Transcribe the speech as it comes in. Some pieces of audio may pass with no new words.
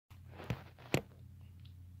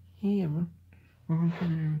Hey everyone, welcome to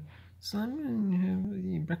another. So I'm going to have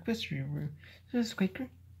the breakfast review. This is Quaker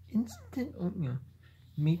instant oatmeal,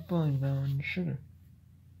 maple and brown sugar.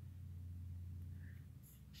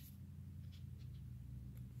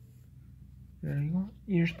 There you go.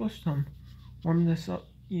 You're supposed to warm this up,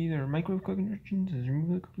 either microwave cooking directions as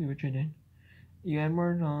remove it quickly, which I did. You add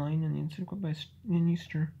water to the line and the instant cook by then you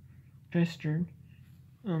stir, which I stirred.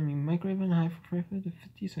 You microwave on high for 45 to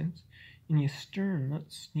 50 seconds, and you stir and let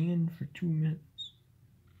stand for 2 minutes.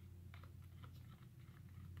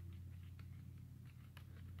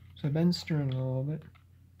 So I've been stirring a little bit.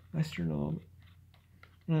 I stirred a little bit.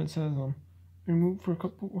 And it says, remove for a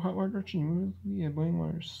cup of hot water direction, remove the boiling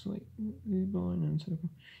water slightly boiling and instead of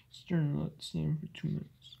stirring and let it stand for 2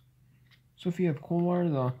 minutes. So if you have cold water,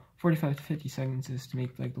 the 45 to 50 seconds is to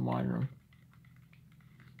make like the water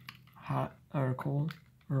hot or cold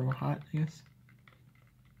or hot, I guess.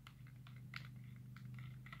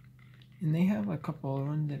 And they have a couple of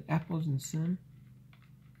ones that apples and cinnamon.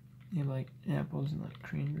 They have like apples and like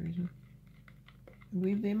cranberries. I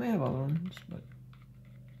believe they might have other ones, but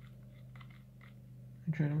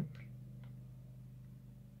I tried them.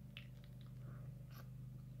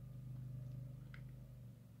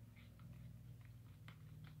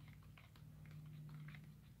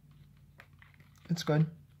 It's good.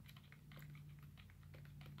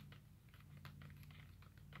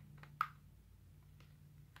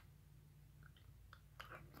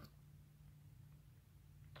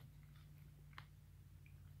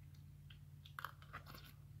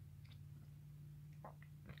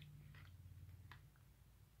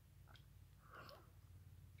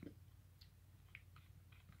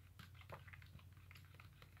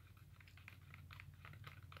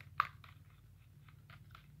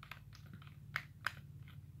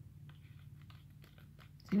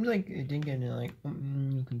 Seems like it didn't get any like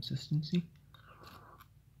oatmeal consistency.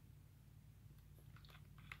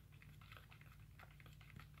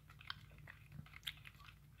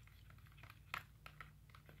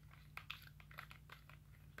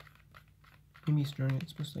 Maybe stirring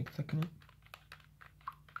it's supposed to like thicken it.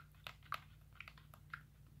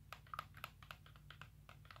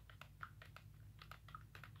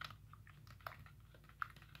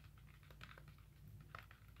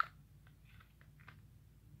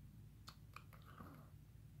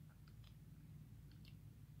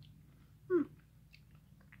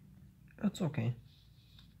 That's okay.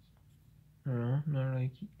 I don't know, I'm not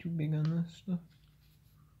really too big on this stuff.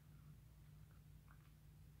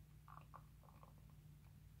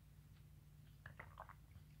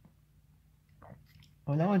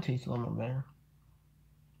 Oh, that one tastes a little more better.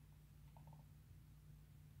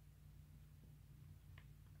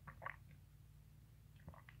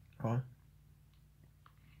 Oh.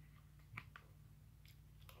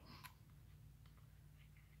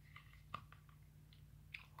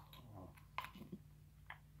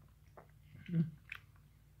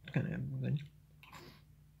 It's kind of good.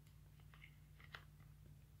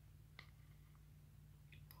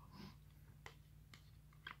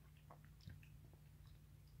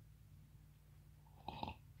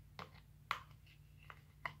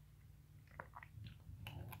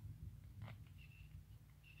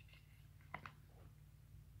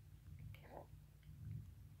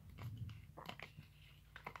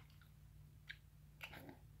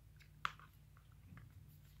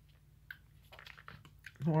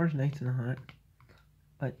 The water's nice and hot,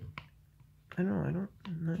 but I don't know,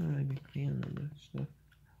 I'm not really a big fan of this stuff.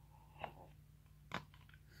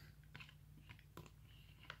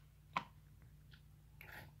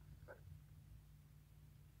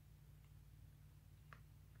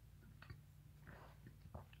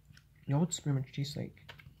 The oats pretty much taste like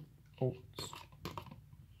oats.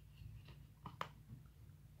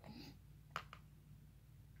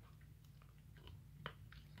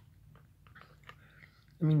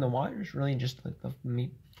 I mean, the water is really just like the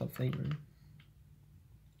meat, the flavor.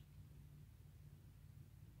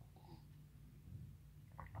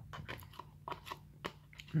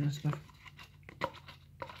 And this stuff.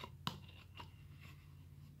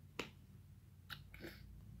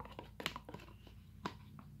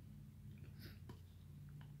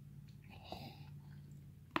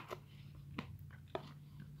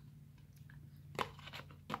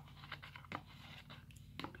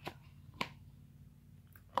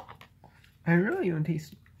 I really don't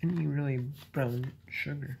taste any really brown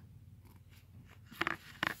sugar.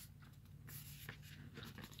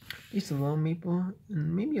 Tastes a little maple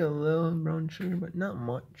and maybe a little brown sugar, but not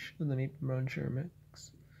much of the maple brown sugar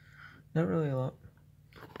mix. Not really a lot.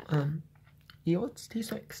 The oats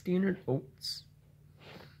taste like standard oats.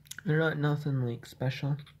 They're not nothing like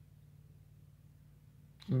special.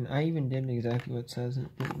 And I even did exactly what it says in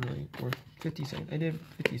like, or 50 second. I did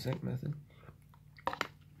 50-second method.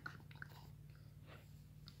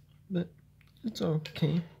 But it's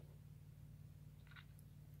okay.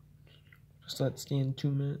 Just let it stand 2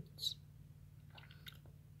 minutes.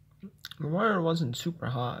 The water wasn't super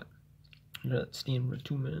hot. Let it stand for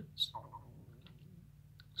 2 minutes.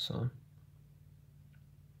 So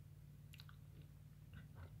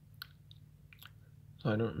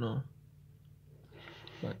I don't know.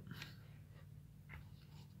 But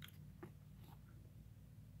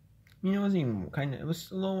I mean, it wasn't even kind of, it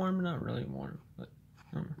was a little warm, but not really warm. But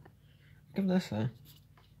give this a,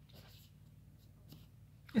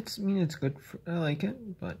 it's, I mean, it's good for, I like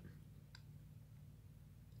it, but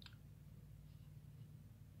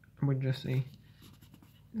I would just say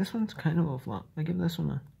this one's kind of a flop. I give this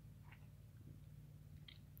one a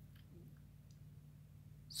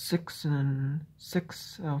 6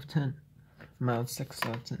 out of 10. I'm out 6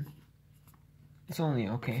 out of 10. It's only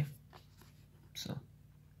okay. So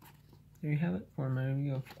there you have it for my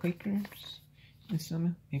review of Quakers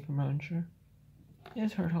Instant Paper Muncher.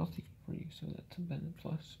 It's heart healthy for you, so that's a benefit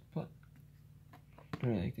plus. But I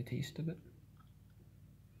really like the taste of it.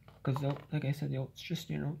 Because, like I said, the oats,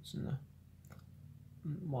 just your oats, and the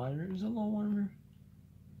water is a little warmer.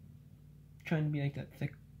 Trying to be like that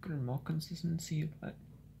thicker milk consistency, but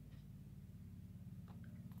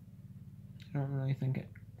I don't really think it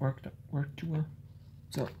worked too well.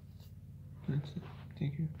 So, that's it.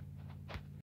 Thank you.